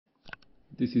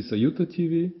This is AIUTA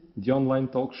TV, the online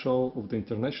talk show of the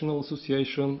International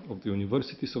Association of the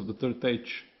Universities of the Third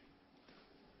Age.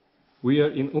 We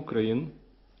are in Ukraine,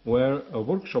 where a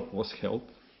workshop was held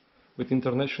with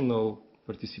international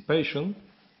participation,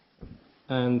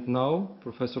 and now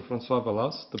Professor Francois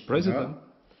Vellas, the president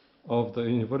of the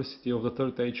University of the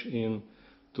Third Age in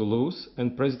Toulouse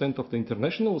and president of the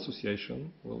International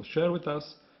Association, will share with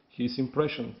us his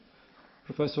impression.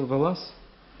 Professor Vellas,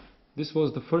 this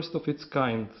was the first of its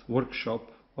kind workshop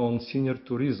on senior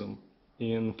tourism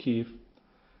in Kyiv.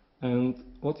 And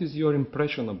what is your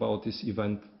impression about this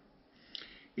event?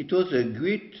 It was a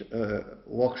great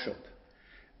workshop.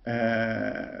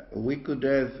 We could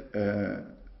have a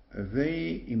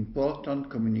very important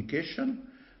communication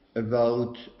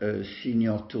about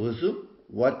senior tourism.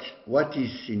 What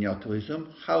is senior tourism?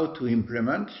 How to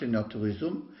implement senior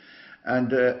tourism?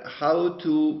 And how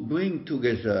to bring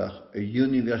together a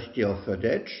University of Third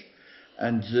Age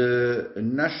and the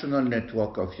national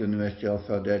network of University of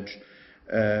Third Age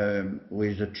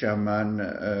with the chairman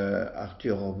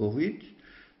Arthur Orbowitz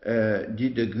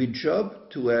did a great job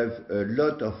to have a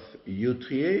lot of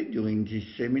UTA during this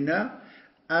seminar,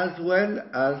 as well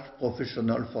as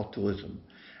professional for tourism.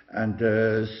 And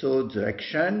so the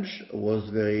exchange was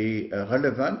very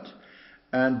relevant.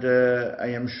 And I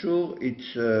am sure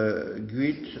it's a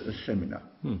great seminar.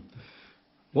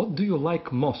 What do you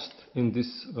like most in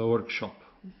this workshop?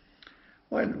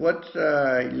 Well, what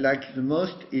I like the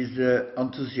most is the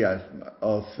enthusiasm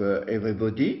of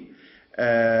everybody.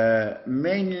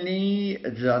 Mainly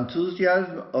the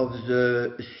enthusiasm of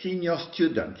the senior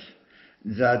students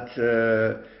that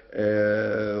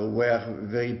were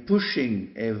very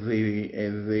pushing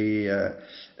every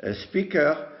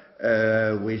speaker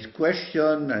with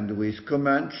questions and with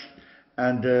comments,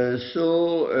 and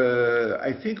so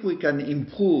I think we can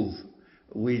improve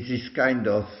with this kind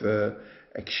of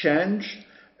exchange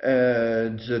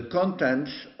the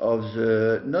contents of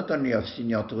the not only of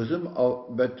senior tourism,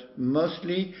 but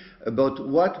mostly about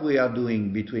what we are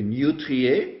doing between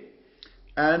UTA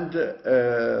and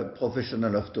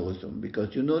professional of tourism,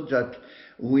 because you know that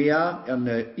we are on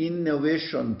an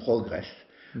innovation progress.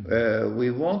 We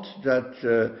want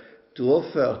that to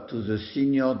offer to the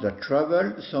seniors that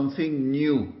travel something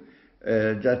new.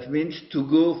 That means to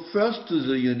go first to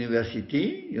the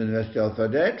University of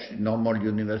Third Age, normal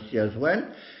university as well,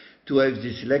 to have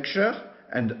this lecture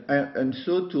and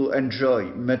so to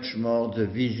enjoy much more the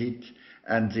visit.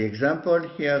 And the example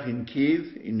here in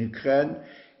Kyiv, in Ukraine,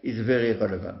 is very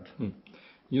relevant.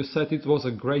 You said it was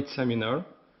a great seminar,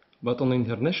 but on an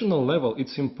international level,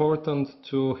 it's important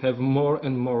to have more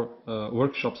and more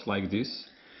workshops like this.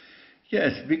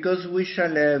 Yes, because we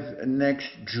shall have next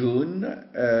June,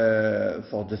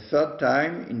 for the third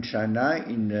time in China,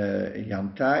 in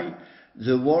Yantai,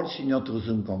 the World Senior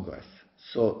Tourism Congress.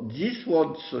 So this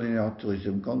World Senior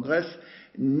Tourism Congress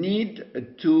need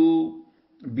to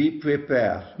be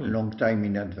prepared a long time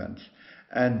in advance.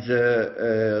 And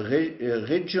the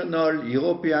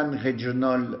European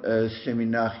regional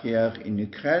seminar here in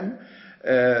Ukraine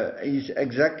is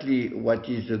exactly what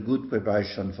is a good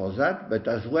preparation for that, but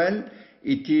as well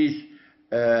it is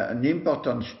an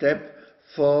important step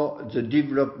for the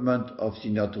development of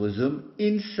senior tourism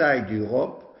inside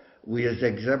Europe with the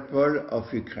example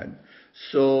of Ukraine.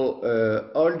 So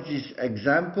all these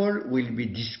examples will be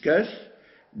discussed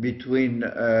between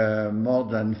more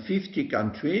than 50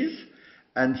 countries,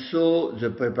 and so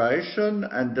the preparation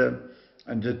and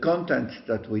the contents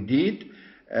that we did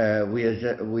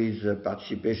with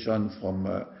participation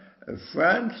from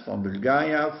France, from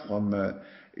Bulgaria, from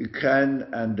Ukraine,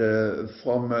 and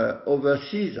from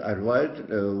overseas as well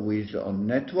with our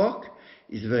network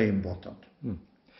is very important.